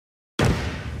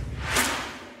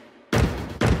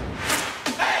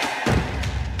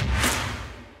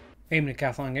Hey,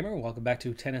 Decathlon Gamer, welcome back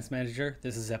to Tennis Manager.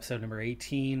 This is episode number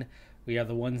 18. We are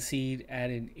the one seed at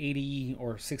an 80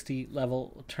 or 60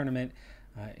 level tournament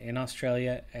in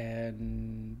Australia,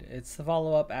 and it's the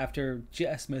follow-up after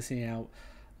just missing out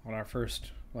on our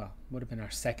first, well, would have been our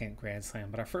second Grand Slam,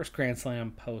 but our first Grand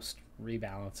Slam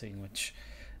post-rebalancing, which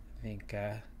I think,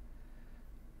 I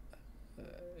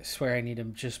swear I need to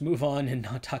just move on and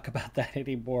not talk about that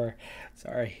anymore.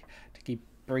 Sorry to keep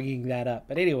bringing that up.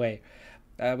 But anyway,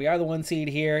 we are the one seed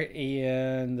here,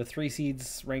 and the three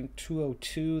seeds ranked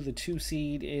 202. The two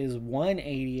seed is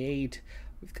 188.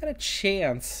 We've got a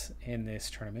chance in this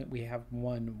tournament. We have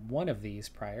won one of these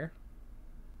prior.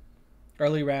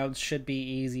 Early rounds should be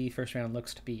easy. First round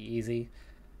looks to be easy,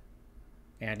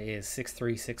 and is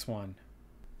 6-3, 6-1.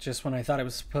 Just when I thought it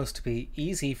was supposed to be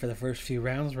easy for the first few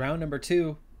rounds, round number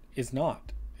 2 is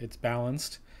not. It's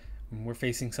balanced. We're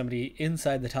facing somebody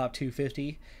inside the top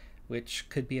 250, which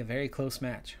could be a very close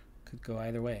match. Could go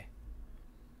either way.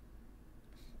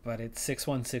 But it's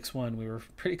 6-1, 6-1. We were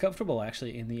pretty comfortable,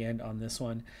 actually, in the end on this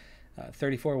one.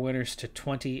 34 winners to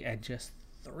 20 and just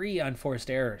 3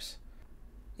 unforced errors.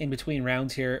 In between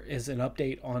rounds here is an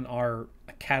update on our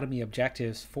academy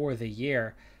objectives for the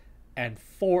year. And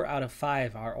 4 out of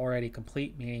 5 are already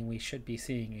complete, meaning we should be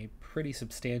seeing a pretty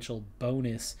substantial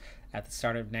bonus at the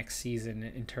start of next season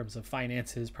in terms of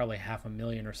finances, probably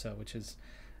 $500,000 or so, which is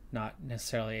not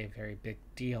necessarily a very big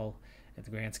deal in the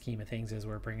grand scheme of things as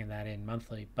we're bringing that in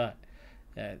monthly, but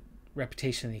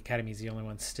reputation of the academy is the only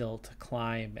one still to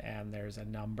climb, and there's a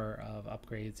number of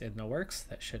upgrades in the works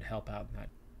that should help out in that.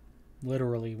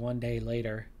 Literally one day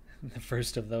later, the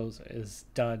first of those is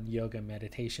done yoga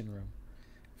meditation room.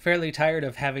 Fairly tired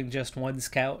of having just one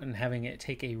scout and having it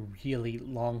take a really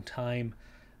long time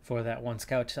for that one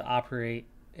scout to operate.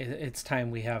 It's time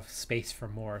we have space for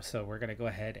more, so we're going to go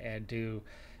ahead and do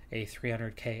a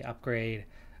 300k upgrade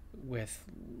with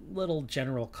little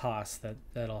general costs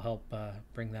that'll help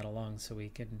bring that along so we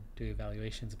can do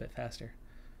evaluations a bit faster.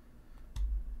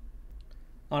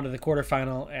 On to the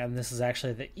quarterfinal, and this is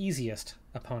actually the easiest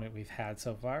opponent we've had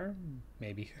so far.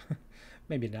 Maybe,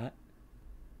 maybe not.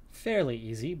 Fairly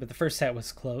easy, but the first set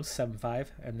was close,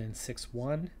 7-5, and then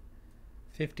 6-1,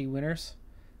 50 winners,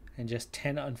 and just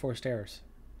 10 unforced errors.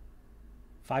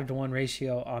 5-to-1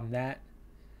 ratio on that,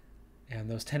 and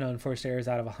those 10 unforced errors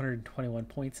out of 121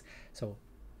 points, so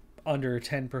under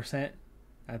 10%,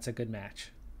 that's a good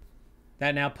match.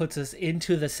 That now puts us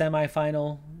into the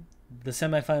semifinal. The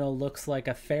semifinal looks like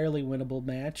a fairly winnable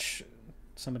match,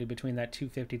 somebody between that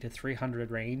 250 to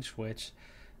 300 range, which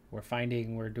we're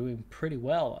finding we're doing pretty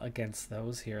well against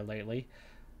those here lately.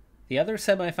 The other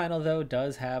semifinal, though,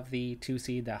 does have the 2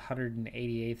 seed, the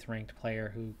 188th ranked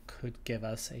player, who could give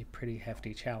us a pretty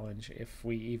hefty challenge if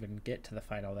we even get to the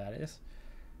final, that is.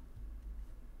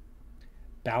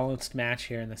 Balanced match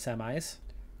here in the semis.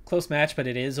 Close match, but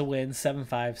it is a win, 7-5,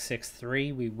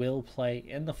 6-3. We will play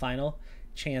in the final.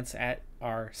 Chance at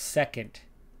our second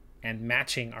and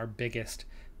matching our biggest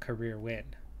career win.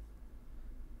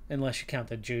 Unless you count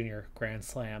the junior Grand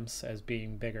Slams as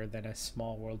being bigger than a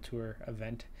small World Tour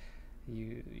event.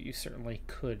 You certainly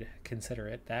could consider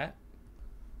it that.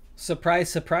 Surprise,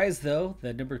 surprise, though,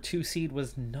 the number 2 seed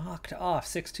was knocked off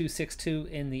 6-2, 6-2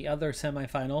 in the other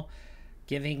semifinal,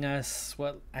 giving us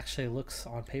what actually looks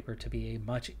on paper to be a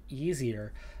much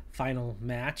easier final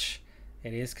match.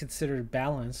 It is considered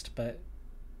balanced, but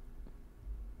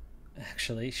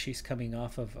actually she's coming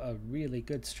off of a really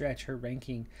good stretch. Her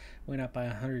ranking went up by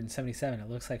 177. It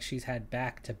looks like she's had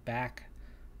back-to-back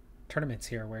tournaments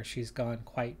here where she's gone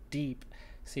quite deep,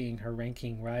 seeing her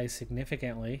ranking rise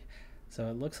significantly. So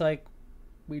it looks like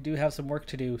we do have some work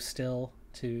to do still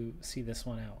to see this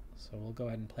one out. So we'll go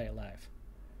ahead and play it live.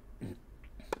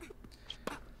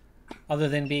 Other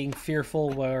than being fearful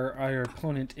where our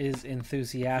opponent is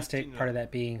enthusiastic, part of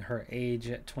that being her age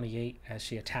at 28 as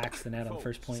she attacks the net on the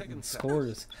first point and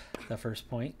scores the first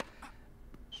point.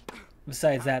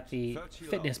 Besides that, the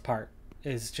fitness part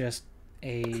is just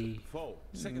a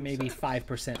maybe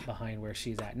 5% behind where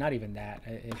she's at. Not even that.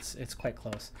 It's quite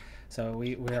close. So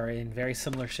we are in very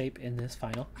similar shape in this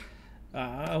final.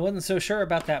 I wasn't so sure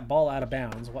about that ball out of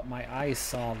bounds. What my eyes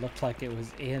saw looked like it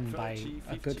was in by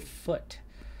a good foot.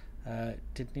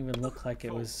 Didn't even look like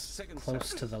it was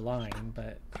close to the line,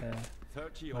 but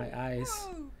my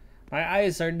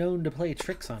eyes are known to play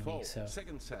tricks on me, so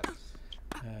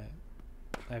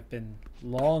I've been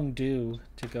long due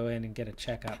to go in and get a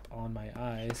checkup on my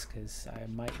eyes, because I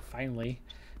might finally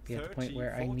be at the point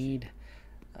where I need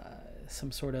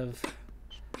some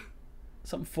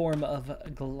form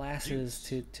of glasses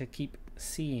to keep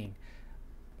seeing.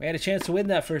 We had a chance to win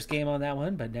that first game on that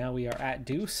one, but now we are at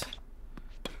deuce.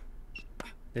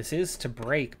 This is to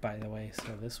break, by the way,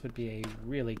 so this would be a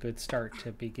really good start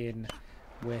to begin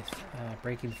with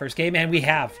breaking the first game, and we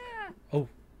have. Oh,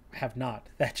 have not.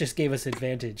 That just gave us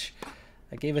advantage.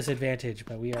 That gave us advantage,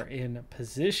 but we are in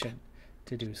position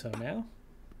to do so now.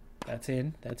 That's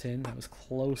in. That's in. That was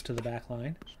close to the back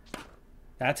line.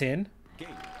 That's in.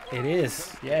 It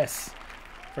is. Yes.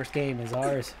 First game is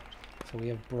ours. So we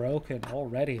have broken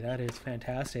already. That is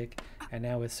fantastic. And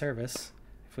now with service,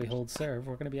 if we hold serve,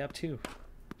 we're going to be up 2.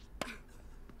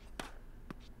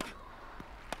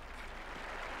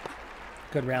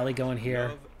 Good rally going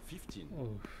here.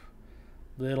 Ooh.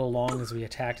 Little long as we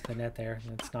attacked the net there.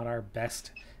 That's not our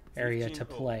best area to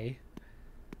play.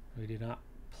 We do not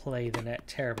play the net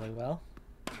terribly well.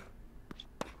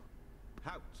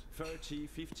 Out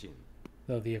 30-15.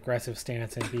 Though the aggressive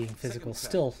stance and being physical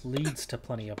still leads to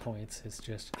plenty of points. It's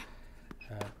just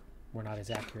we're not as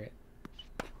accurate.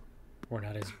 We're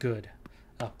not as good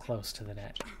up close to the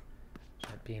net.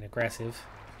 But being aggressive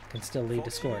can still lead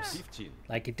to scores.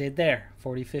 Like it did there.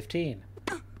 40-15.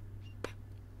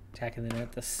 Attacking the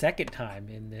net the second time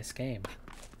in this game.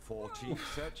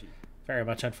 40-30. Very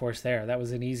much unforced there. That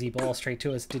was an easy ball straight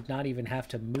to us. Did not even have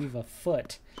to move a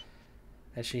foot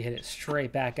as she hit it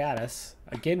straight back at us.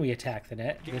 Again, we attack the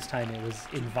net. This time it was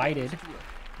invited,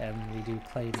 and we do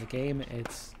claim the game.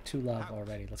 It's 2-love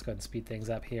already. Let's go ahead and speed things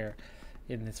up here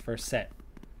in this first set.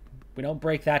 We don't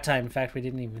break that time. In fact, we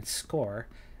didn't even score.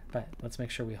 But let's make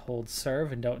sure we hold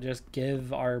serve and don't just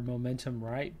give our momentum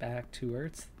right back to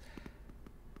Earth.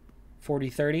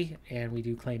 40-30, and we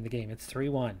do claim the game. It's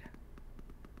 3-1. At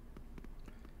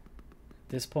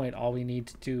this point, all we need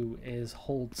to do is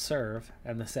hold serve,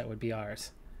 and the set would be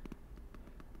ours.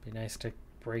 Be nice to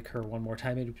break her one more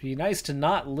time. It would be nice to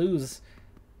not lose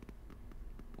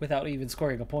without even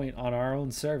scoring a point on our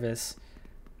own service.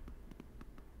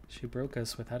 She broke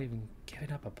us without even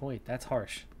giving up a point. That's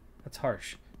harsh. That's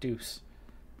harsh. Deuce.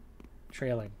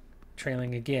 Trailing.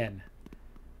 Trailing again.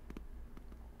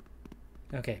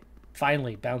 Okay.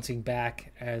 Finally bouncing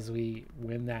back as we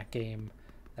win that game,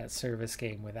 that service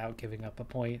game, without giving up a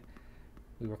point.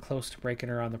 We were close to breaking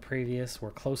her on the previous.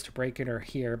 We're close to breaking her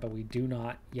here, but we do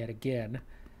not yet again.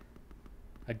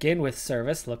 Again with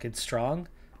service, looking strong.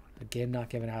 Again, not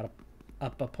giving up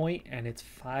a point, and it's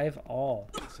 5-all.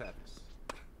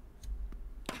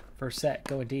 First set,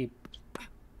 going deep.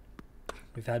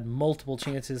 We've had multiple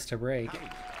chances to break.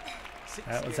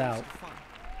 That was out.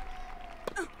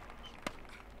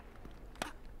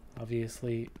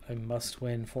 Obviously, a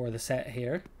must-win for the set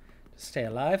here to stay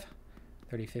alive.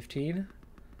 30-15.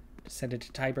 Send it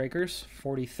to tiebreakers.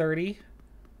 40-30.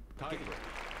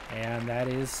 And that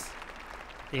is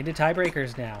into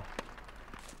tiebreakers now.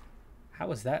 How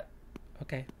was that?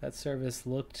 Okay, that service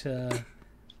looked to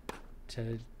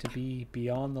be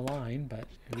beyond the line, but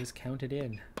it was counted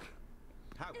in.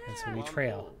 And so we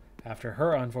trail. After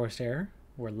her unforced error,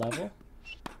 we're level.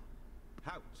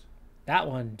 That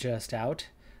one just out.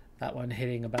 That one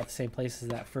hitting about the same place as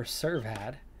that first serve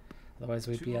had. Otherwise,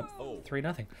 we'd be up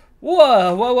 3-0.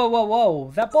 Whoa, whoa, whoa, whoa,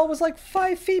 whoa. That ball was like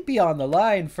 5 feet beyond the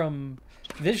line from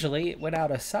visually. It went out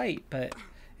of sight, but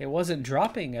it wasn't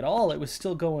dropping at all. It was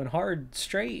still going hard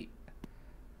straight.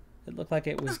 It looked like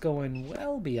it was going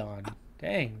well beyond.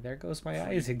 Dang, there goes my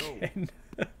eyes again.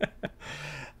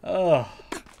 Oh.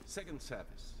 Second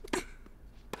service.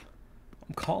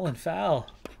 I'm calling foul.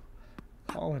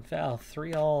 Calling foul.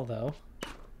 3-all though.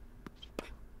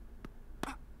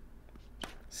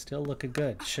 Still looking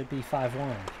good. Should be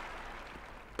 5-1.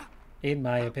 In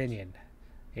my opinion.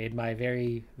 In my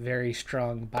very, very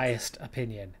strong, biased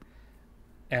opinion.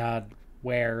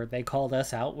 Where they called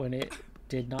us out when it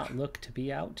did not look to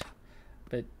be out.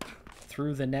 But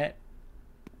through the net,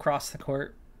 across the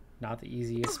court, not the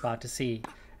easiest spot to see.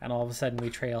 And all of a sudden we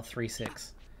trail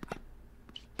 3-6.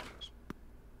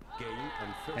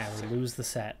 And we lose the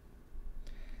set.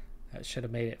 That should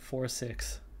have made it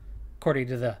 4-6. According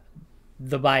to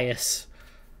the bias.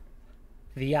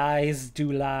 The eyes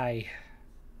do lie.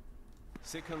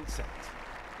 Second set.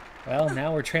 Well,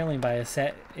 now we're trailing by a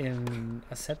set in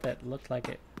a set that looked like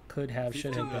it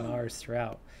should have been ours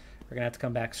throughout. We're going to have to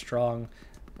come back strong.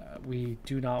 We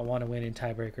do not want to win in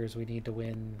tiebreakers. We need to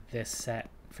win this set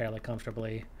fairly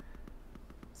comfortably.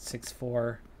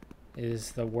 6-4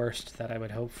 is the worst that I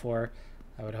would hope for.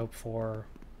 I would hope for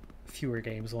fewer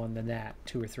games won than that,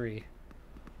 2 or 3,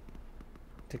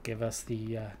 to give us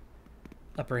the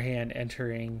upper hand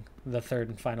entering the third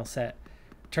and final set.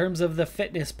 In terms of the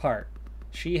fitness part,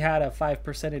 she had a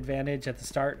 5% advantage at the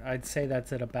start. I'd say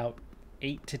that's at about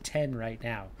 8 to 10 right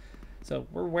now. So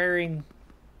we're wearing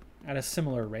at a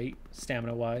similar rate,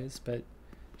 stamina-wise, but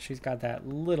she's got that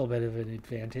little bit of an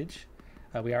advantage.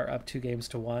 We are up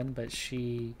 2-1, but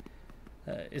she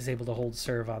is able to hold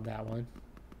serve on that one,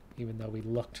 even though we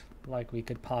looked like we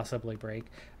could possibly break.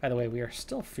 By the way, we are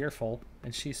still fearful,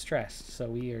 and she's stressed, so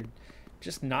we are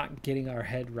just not getting our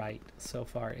head right so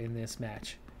far in this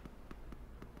match.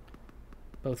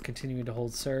 Both continuing to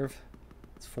hold serve.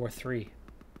 It's 4-3.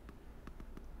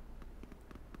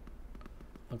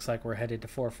 Looks like we're headed to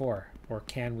 4-4. Or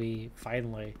can we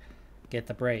finally get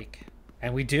the break?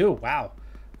 And we do. Wow.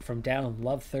 From down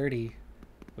love 30,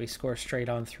 we score straight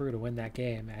on through to win that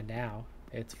game. And now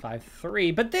it's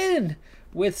 5-3. But then,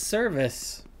 with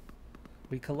service,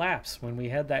 we collapse. When we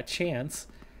had that chance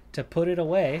to put it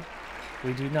away,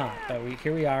 we do not. But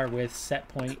here we are with set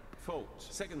point.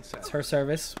 It's her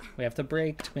service. We have to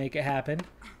break to make it happen.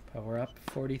 But we're up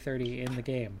 40-30 in the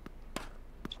game.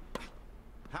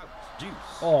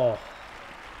 Oh.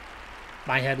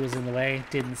 My head was in the way.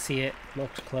 Didn't see it.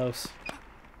 Looked close.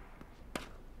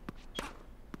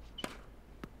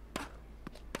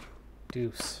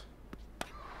 Deuce.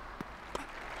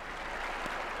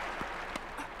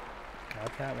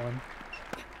 Got that one.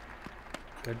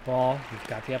 Good ball. We've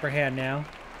got the upper hand now.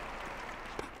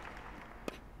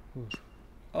 Ooh.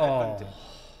 Oh.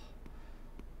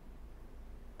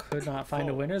 Could not find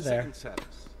a winner there.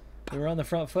 We were on the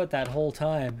front foot that whole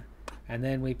time. And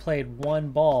then we played one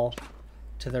ball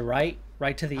to the right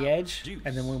to the edge.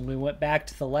 And then when we went back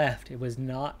to the left, it was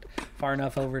not far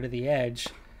enough over to the edge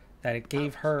that it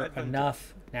gave her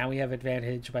enough. Now we have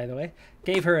advantage, by the way.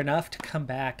 Gave her enough to come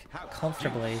back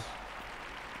comfortably.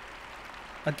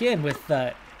 Again, with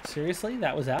seriously,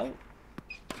 that was out?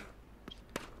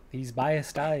 These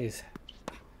biased eyes.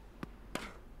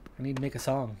 I need to make a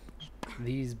song.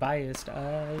 These biased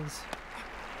eyes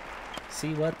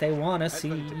see what they want to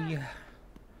see.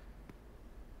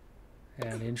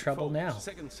 And in trouble now.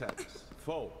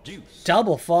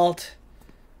 Double fault.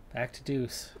 Back to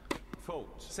deuce.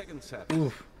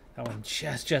 Ooh, that one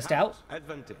just out.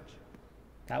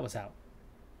 That was out.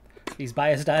 These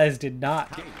biased eyes did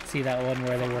not see that one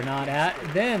where they were not at.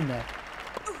 Then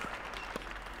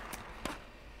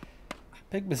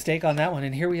big mistake on that one,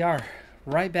 and here we are,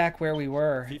 right back where we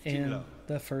were in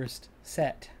the first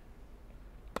set.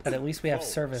 But at least we have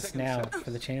service now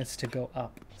for the chance to go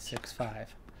up 6-5.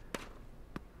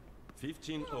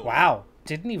 Wow,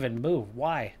 didn't even move.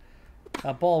 Why?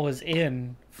 That ball was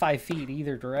in 5 feet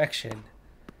either direction.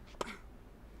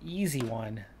 Easy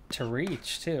one to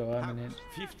reach too. I mean,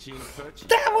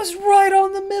 that was right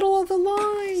on the middle of the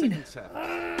line.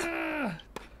 Ah.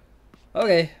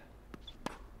 Okay.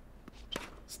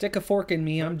 Stick a fork in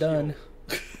me. I'm done.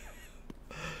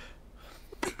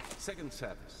 Second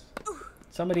service.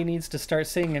 Somebody needs to start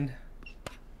singing.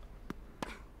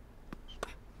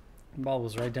 The ball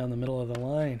was right down the middle of the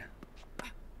line.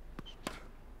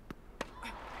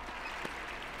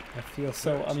 I feel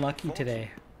so unlucky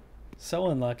today. So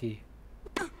unlucky.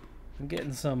 I'm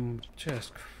getting some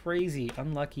just crazy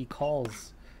unlucky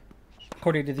calls,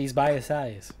 according to these biased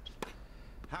eyes.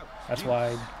 That's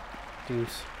wide.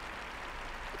 Deuce.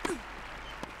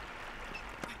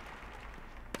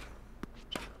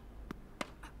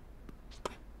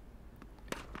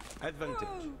 Advantage.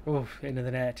 Oof, into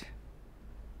the net.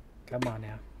 Come on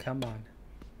now. Come on.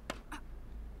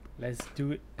 Let's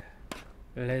do it.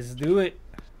 Let's do it.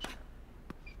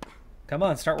 Come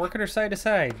on, start working her side to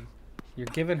side. You're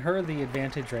giving her the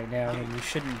advantage right now, and you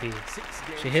shouldn't be.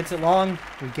 She hits it long,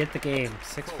 we get the game.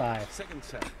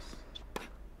 6-5.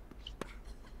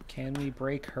 Can we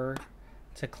break her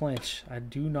to clinch? I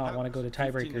do not want to go to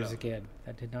tiebreakers again.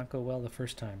 That did not go well the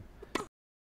first time.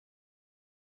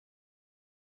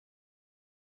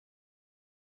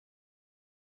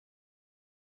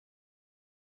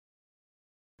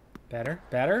 Better,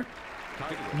 better.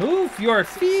 Move your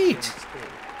feet!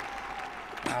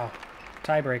 Wow.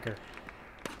 Tiebreaker.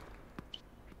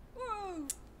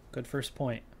 Good first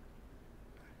point.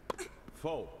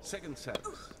 Second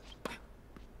service.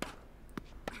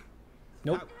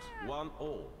 Nope.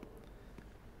 1-1.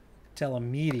 Tell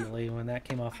immediately when that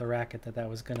came off the racket that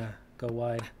was gonna go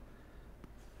wide.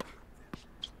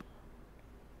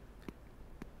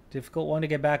 Difficult one to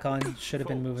get back on. Should have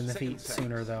been moving the feet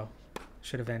sooner though.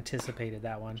 Should have anticipated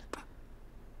that one.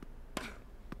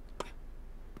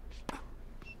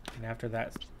 And after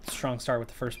that strong start with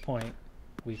the first point,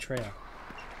 we trail.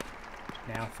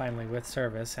 Now finally with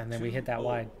service, and then we hit that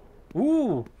wide.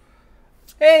 Ooh!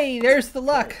 Hey, there's the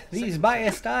luck! These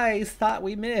biased eyes thought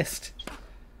we missed.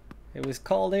 It was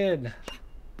called in.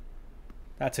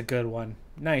 That's a good one.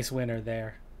 Nice winner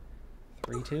there.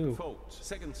 3-2.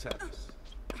 Second service.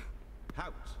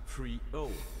 Out. 3-0.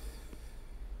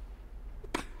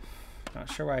 Not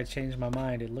sure why I changed my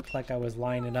mind. It looked like I was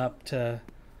lining up to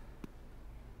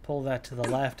pull that to the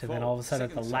left, and then all of a sudden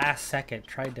at the last second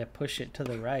tried to push it to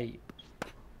the right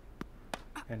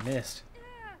and missed.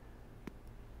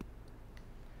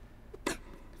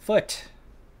 Foot.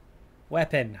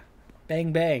 Weapon.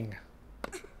 Bang bang.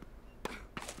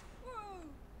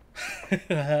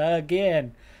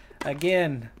 Again.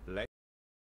 Good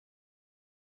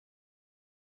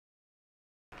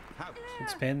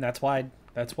spin. That's wide.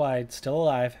 That's wide. Still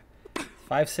alive.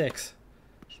 5-6.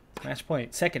 Match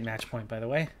point. Second match point, by the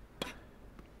way.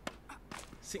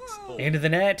 6-4. Into the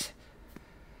net.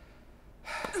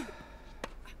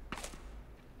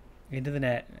 Into the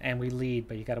net. And we lead,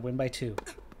 but you got to win by 2.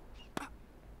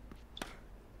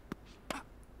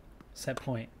 Set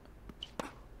point.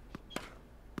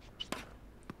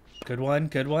 Good one.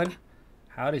 Good one.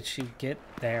 How did she get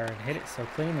there and hit it so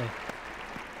cleanly?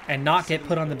 And not get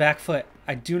put on the back foot.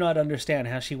 I do not understand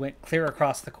how she went clear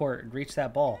across the court and reached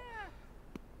that ball.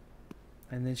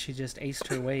 And then she just aced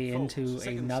her way into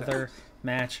another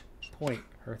match point.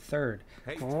 Her third.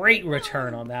 Great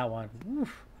return on that one.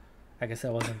 Oof. I guess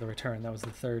that wasn't the return. That was the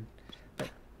third. But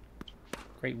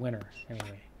great winner.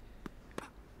 Anyway.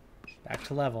 Back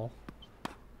to level.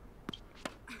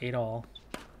 8-all.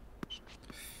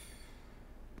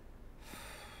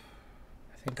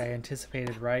 I think I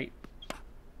anticipated right.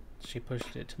 She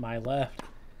pushed it to my left.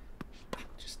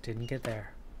 Just didn't get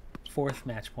there. Fourth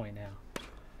match point now.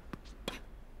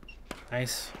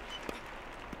 Nice.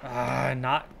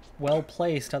 Not well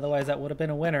placed. Otherwise that would have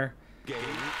been a winner.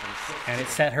 And it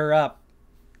set her up.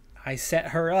 I set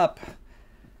her up.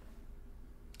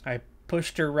 I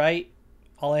pushed her right.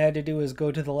 All I had to do was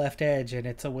go to the left edge and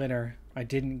it's a winner. I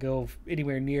didn't go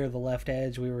anywhere near the left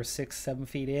edge. We were 6-7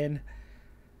 feet in.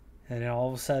 And then all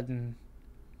of a sudden,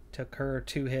 took her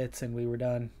 2 hits and we were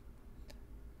done.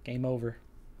 Game over.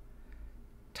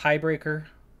 Tiebreaker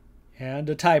and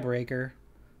a tiebreaker.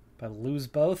 But lose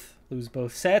both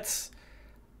sets,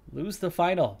 lose the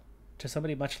final to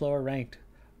somebody much lower ranked.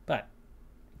 But,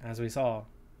 as we saw,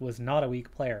 was not a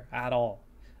weak player at all.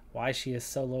 Why she is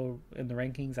so low in the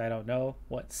rankings, I don't know.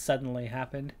 What suddenly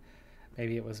happened.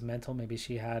 Maybe it was mental. Maybe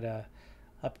she had a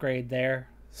upgrade there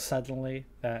suddenly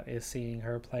that is seeing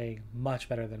her playing much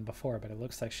better than before. But it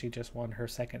looks like she just won her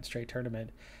second straight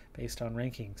tournament based on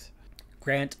rankings.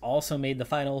 Grant also made the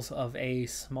finals of a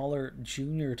smaller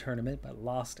junior tournament, but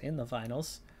lost in the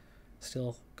finals.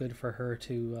 Still good for her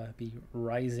to be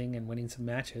rising and winning some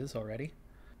matches already.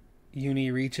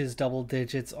 Uni reaches double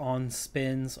digits on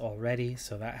spins already,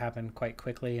 so that happened quite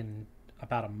quickly. In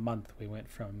about a month, we went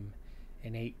from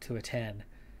an 8 to a 10.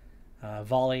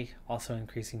 Volley also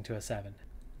increasing to a 7.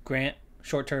 Grant,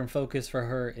 short-term focus for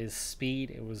her is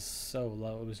speed. It was so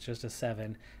low. It was just a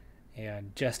 7.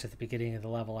 And just at the beginning of the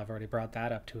level, I've already brought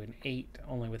that up to an 8,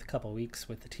 only with a couple weeks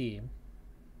with the team.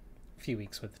 A few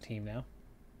weeks with the team now.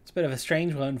 It's a bit of a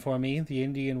strange one for me. The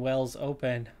Indian Wells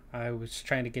Open, I was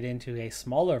trying to get into a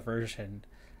smaller version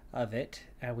of it,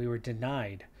 and we were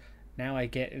denied. Now I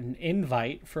get an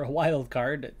invite for a wild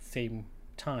card at the same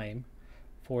time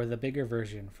for the bigger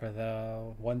version, for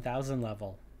the 1000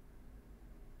 level.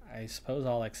 I suppose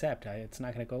I'll accept. It's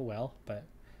not going to go well, but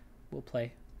we'll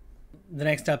play. The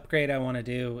next upgrade I want to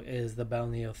do is the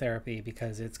balneotherapy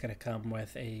because it's going to come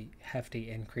with a hefty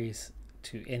increase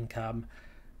to income,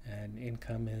 and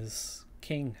income is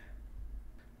king.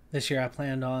 This year I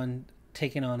planned on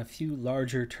taking on a few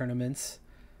larger tournaments.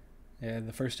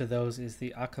 The first of those is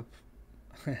the I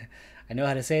know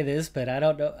how to say this, but I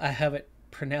don't know. I haven't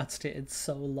pronounced it in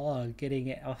so long. Getting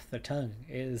it off the tongue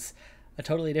is a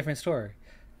totally different story.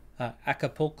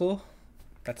 Acapulco.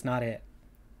 That's not it.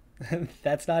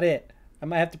 That's not it. I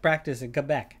might have to practice and come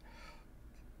back.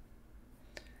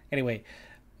 Anyway,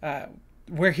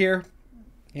 we're here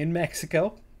in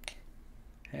Mexico.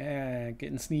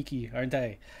 Getting sneaky, aren't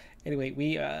I? Anyway,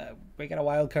 we got a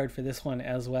wild card for this one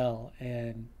as well,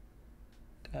 and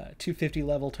 250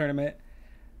 level tournament,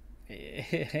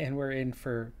 and we're in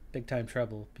for big time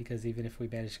trouble because even if we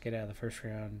manage to get out of the first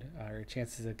round, our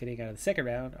chances of getting out of the second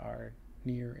round are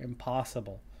near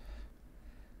impossible.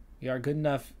 We are good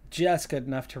enough, just good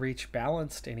enough to reach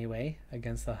balanced anyway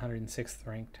against the 106th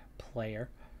ranked player.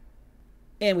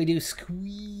 And we do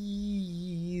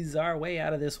squeeze our way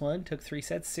out of this one. Took 3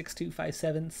 sets, 6-2,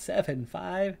 5-7,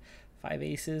 7-5. 5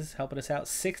 aces, helping us out.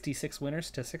 66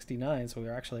 winners to 69, so we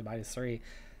were actually -3.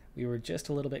 We were just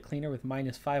a little bit cleaner with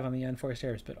 -5 on the unforced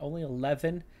errors, but only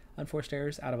 11 unforced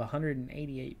errors out of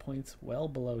 188 points, well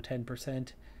below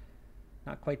 10%.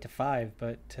 Not quite to 5,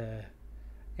 but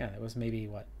yeah, that was maybe,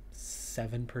 what,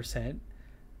 7%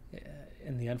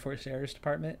 in the unforced errors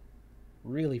department.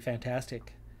 Really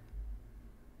fantastic.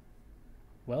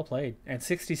 Well played. And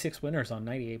 66 winners on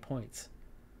 98 points.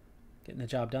 Getting the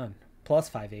job done. Plus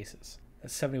 5 aces.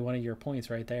 That's 71 of your points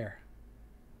right there.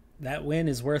 That win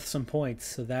is worth some points,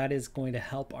 so that is going to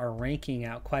help our ranking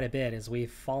out quite a bit as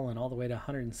we've fallen all the way to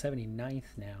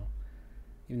 179th now.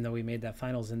 Even though we made that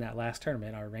finals in that last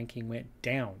tournament, our ranking went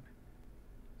down.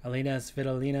 Alina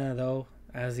Svitolina, though,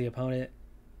 as the opponent,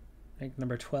 ranked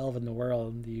number 12 in the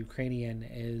world, the Ukrainian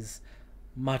is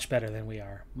much better than we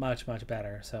are. Much, much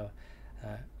better. So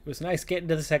it was nice getting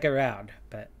to the second round,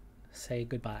 but say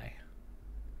goodbye.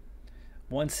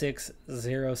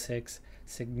 1-6-0-6.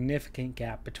 Significant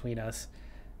gap between us.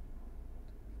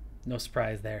 No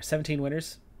surprise there. 17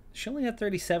 winners. She only had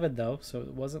 37 though, so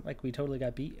it wasn't like we totally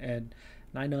got beat. And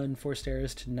 9 unforced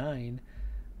errors to 9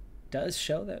 does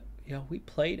show that, you know, we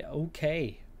played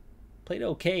okay. Played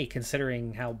okay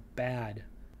considering how bad.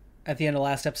 At the end of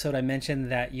last episode, I mentioned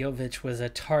that Jovic was a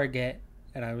target,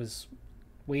 and I was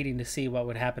waiting to see what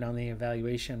would happen on the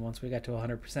evaluation once we got to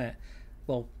 100%.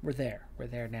 Well, we're there. We're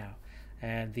there now.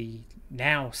 And the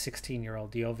now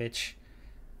 16-year-old Jovic,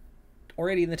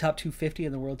 already in the top 250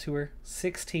 in the World Tour,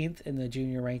 16th in the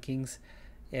junior rankings,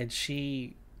 and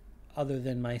she, other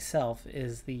than myself,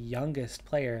 is the youngest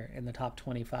player in the top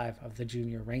 25 of the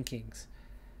junior rankings.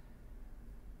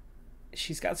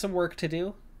 She's got some work to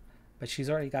do, but she's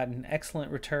already got an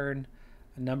excellent return.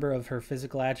 A number of her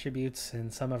physical attributes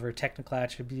and some of her technical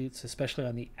attributes, especially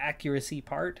on the accuracy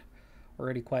part,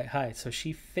 already quite high. So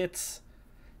she fits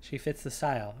the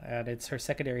style, and it's her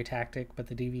secondary tactic, but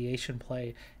the deviation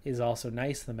play is also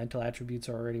nice. The mental attributes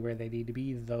are already where they need to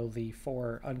be, though the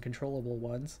 4 uncontrollable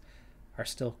ones are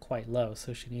still quite low,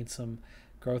 so she needs some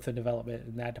growth and development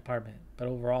in that department. But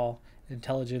overall,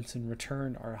 intelligence and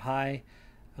return are high,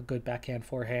 a good backhand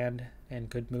forehand,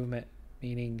 and good movement,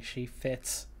 meaning she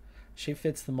fits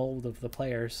the mold of the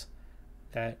players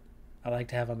that I like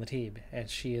to have on the team, and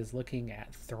she is looking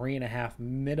at 3.5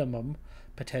 minimum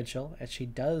potential, and she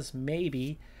does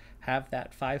maybe have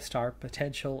that 5-star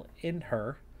potential in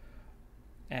her.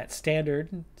 At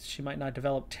standard, she might not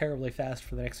develop terribly fast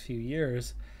for the next few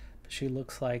years, but she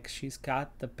looks like she's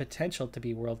got the potential to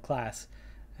be world class,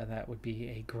 and that would be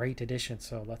a great addition.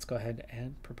 So let's go ahead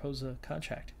and propose a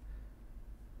contract.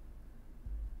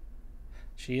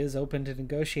 She is open to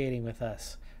negotiating with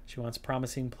us. She wants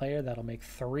promising player. That'll make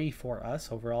 3 for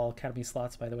us. Overall academy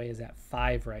slots, by the way, is at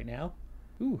 5 right now.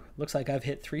 Ooh, looks like I've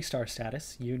hit 3-star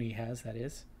status. Uni has, that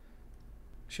is.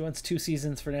 She wants 2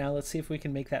 seasons for now. Let's see if we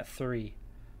can make that 3.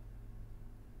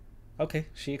 Okay,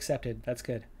 she accepted. That's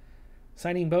good.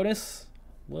 Signing bonus,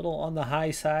 little on the high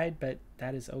side, but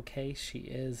that is okay. She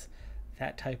is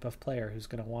that type of player who's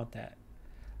going to want that.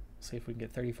 See if we can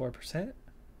get 34%.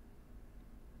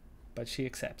 But she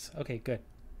accepts. Okay, good.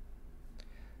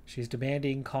 She's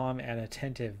demanding, calm, and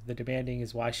attentive. The demanding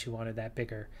is why she wanted that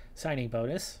bigger signing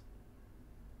bonus.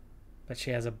 But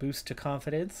she has a boost to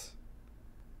confidence.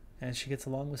 And she gets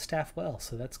along with staff well,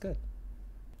 so that's good.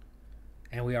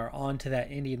 And we are on to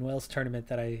that Indian Wells tournament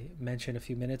that I mentioned a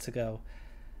few minutes ago.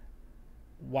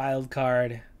 Wild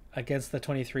card against the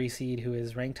 23 seed who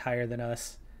is ranked higher than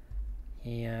us.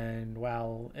 And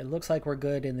while it looks like we're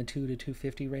good in the 2 to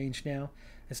 250 range now,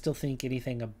 I still think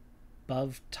anything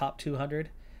above top 200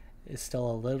 is still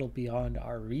a little beyond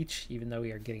our reach, even though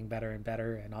we are getting better and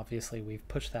better. And obviously we've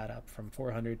pushed that up from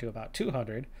 400 to about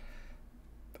 200.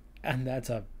 And that's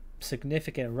a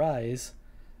significant rise,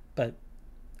 but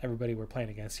everybody we're playing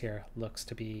against here looks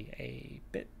to be a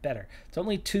bit better. It's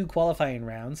only 2 qualifying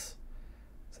rounds,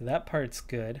 so that part's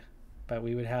good, but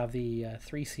we would have the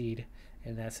 3 seed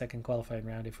in that second qualifying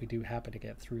round if we do happen to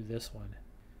get through this one.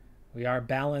 We are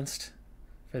balanced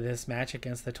for this match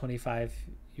against the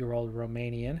 25-year-old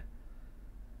Romanian,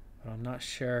 but I'm not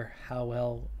sure how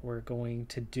well we're going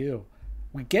to do.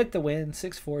 We get the win,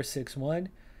 6-4, 6-1,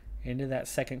 into that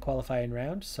second qualifying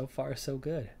round. So far, so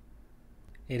good.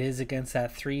 It is against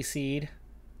that 3 seed.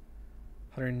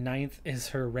 109th is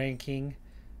her ranking.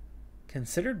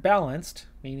 Considered balanced,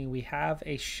 meaning we have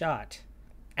a shot.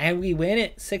 And we win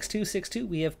it, 6-2, 6-2.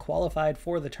 We have qualified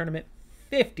for the tournament.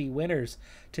 50 winners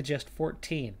to just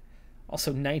 14.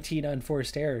 Also 19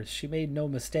 unforced errors. She made no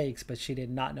mistakes, but she did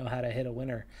not know how to hit a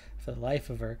winner for the life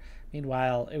of her.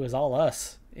 Meanwhile, it was all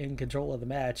us in control of the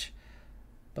match.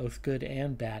 Both good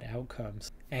and bad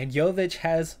outcomes. And Jovic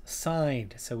has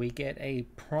signed, so we get a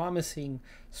promising,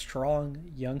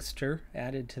 strong youngster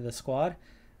added to the squad,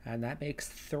 and that makes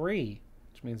 3,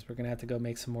 which means we're going to have to go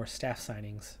make some more staff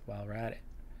signings while we're at it.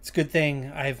 It's a good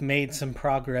thing I've made some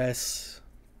progress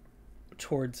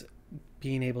towards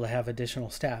being able to have additional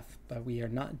staff, but we are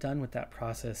not done with that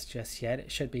process just yet.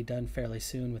 It should be done fairly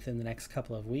soon, within the next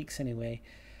couple of weeks anyway.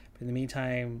 But in the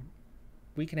meantime,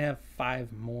 we can have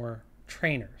 5 more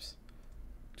trainers,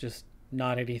 just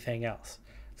not anything else.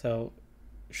 So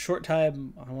short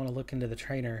time, I want to look into the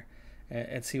trainer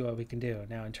and see what we can do.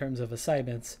 Now, in terms of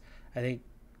assignments, I think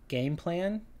game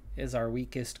plan is our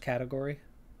weakest category,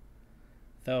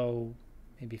 though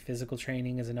maybe physical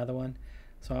training is another one.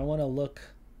 So I want to look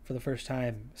for the first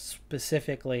time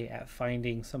specifically at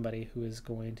finding somebody who is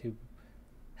going to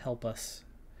help us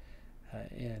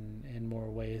in more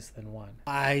ways than one.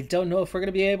 I don't know if we're going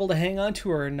to be able to hang on to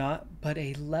her or not, but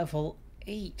a level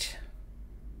 8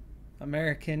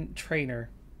 American trainer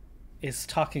is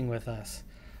talking with us.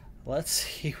 Let's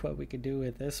see what we can do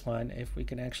with this one, if we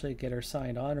can actually get her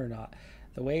signed on or not.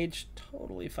 The wage,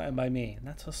 totally fine by me, and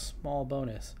that's a small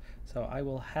bonus. So I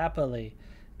will happily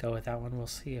go with that one. We'll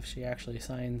see if she actually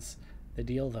signs the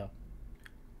deal, though.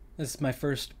 This is my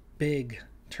first big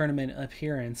tournament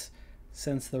appearance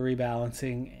since the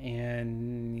rebalancing,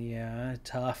 and yeah,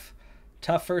 tough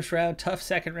first round, tough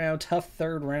second round, tough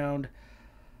third round.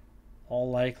 All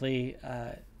likely,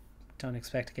 don't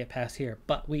expect to get past here,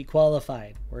 but we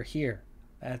qualified. We're here.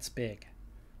 That's big.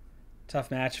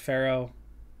 Tough match. Pharaoh,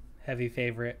 heavy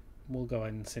favorite. We'll go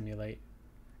ahead and simulate.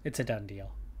 It's a done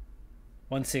deal.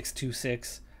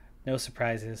 1-6-2-6. No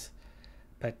surprises,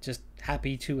 but just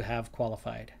happy to have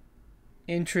qualified.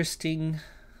 Interesting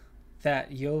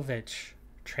that Jovic,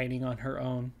 training on her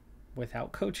own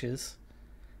without coaches,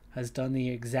 has done the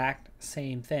exact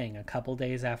same thing. A couple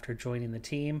days after joining the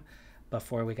team,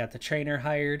 before we got the trainer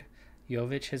hired,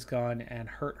 Jovic has gone and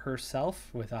hurt herself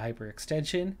with a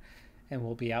hyperextension and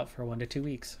will be out for 1 to 2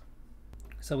 weeks.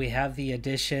 So we have the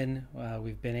addition.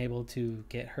 We've been able to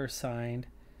get her signed.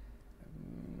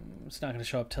 It's not going to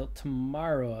show up till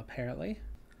tomorrow, apparently.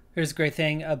 Here's a great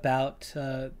thing about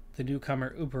the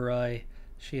newcomer Uberoi.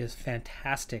 She is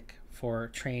fantastic for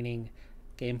training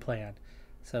game plan.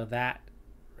 So that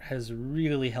has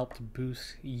really helped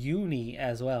boost uni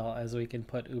as well, as we can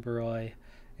put Uberoi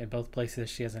in both places.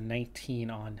 She has a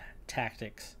 19 on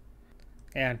tactics.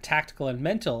 And tactical and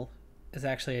mental is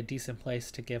actually a decent place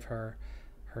to give her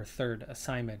her third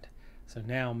assignment. So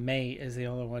now May is the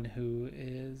only one who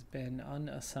has been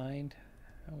unassigned.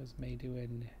 How was May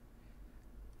doing?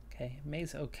 Okay,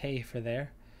 May's okay for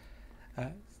there.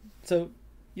 So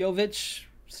Jovic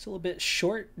still a bit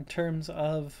short in terms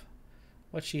of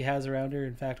what she has around her.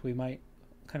 In fact, we might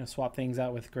kind of swap things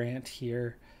out with Grant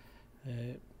here.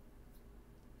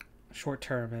 Short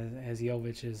term, as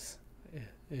Jovic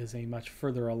is a much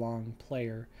further along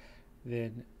player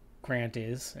than Grant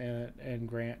is, and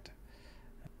Grant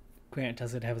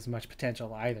doesn't have as much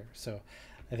potential either. So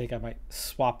I think I might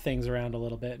swap things around a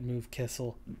little bit and move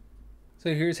Kissel.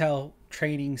 So here's how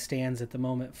training stands at the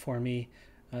moment for me.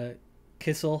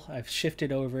 Kissel, I've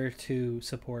shifted over to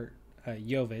support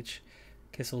Jovic.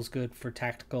 Kissel's good for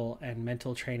tactical and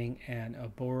mental training, and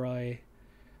Uberoi's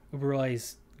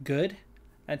good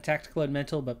at tactical and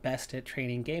mental, but best at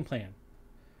training game plan.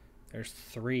 There's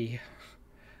 3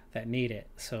 that need it,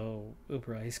 so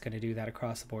Uberoi is going to do that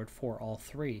across the board for all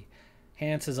 3.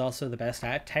 Hans is also the best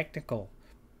at technical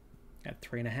at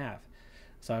 3.5.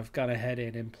 So I've gone ahead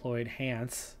and employed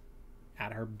Hans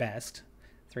at her best,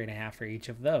 3.5 for each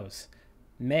of those.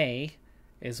 May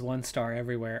is 1 star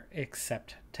everywhere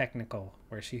except technical,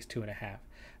 where she's 2.5.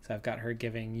 So I've got her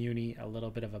giving uni a little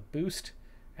bit of a boost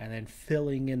and then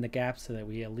filling in the gaps so that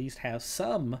we at least have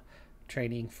some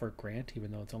training for Grant,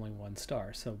 even though it's only 1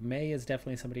 star. So May is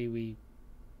definitely somebody we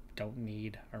don't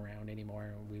need around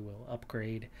anymore. We will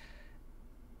upgrade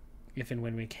if and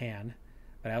when we can.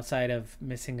 But outside of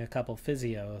missing a couple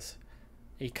physios,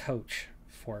 a coach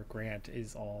for Grant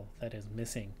is all that is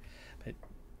missing. But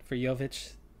for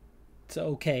Jovic, it's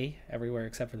okay everywhere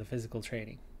except for the physical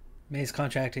training. May's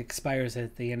contract expires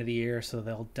at the end of the year, so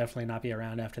they'll definitely not be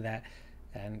around after that.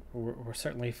 And we're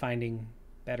certainly finding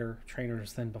better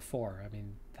trainers than before. I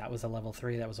mean, that was a level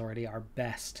 3. That was already our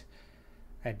best.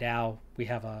 And now we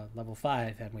have a level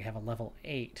 5 and we have a level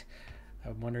 8.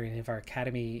 I'm wondering if our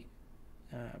academy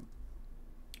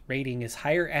rating is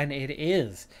higher, and it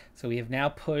is. So we have now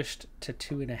pushed to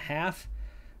 2.5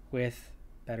 with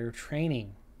better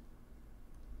training.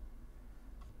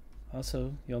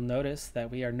 Also, you'll notice that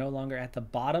we are no longer at the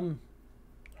bottom,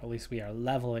 or at least we are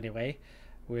level anyway,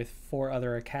 with 4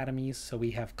 other academies, so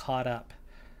we have caught up.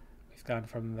 We've gone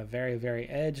from the very, very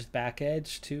edge, back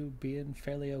edge, to being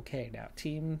fairly okay. Now,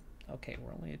 team, okay,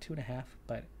 we're only at 2.5,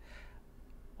 but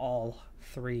all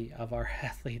 3 of our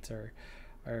athletes are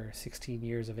 16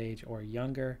 years of age or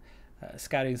younger.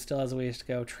 Scouting still has a ways to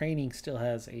go. Training still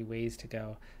has a ways to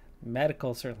go.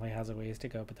 Medical certainly has a ways to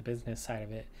go, but the business side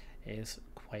of it is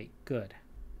quite good.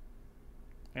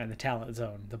 And the talent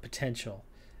zone, the potential,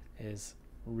 is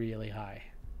really high.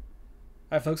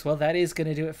 All right, folks. Well, that is going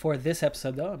to do it for this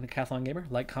episode, though. I'm Decathlon Gamer.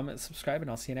 Like, comment, subscribe, and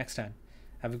I'll see you next time.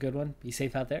 Have a good one. Be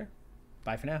safe out there.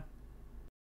 Bye for now.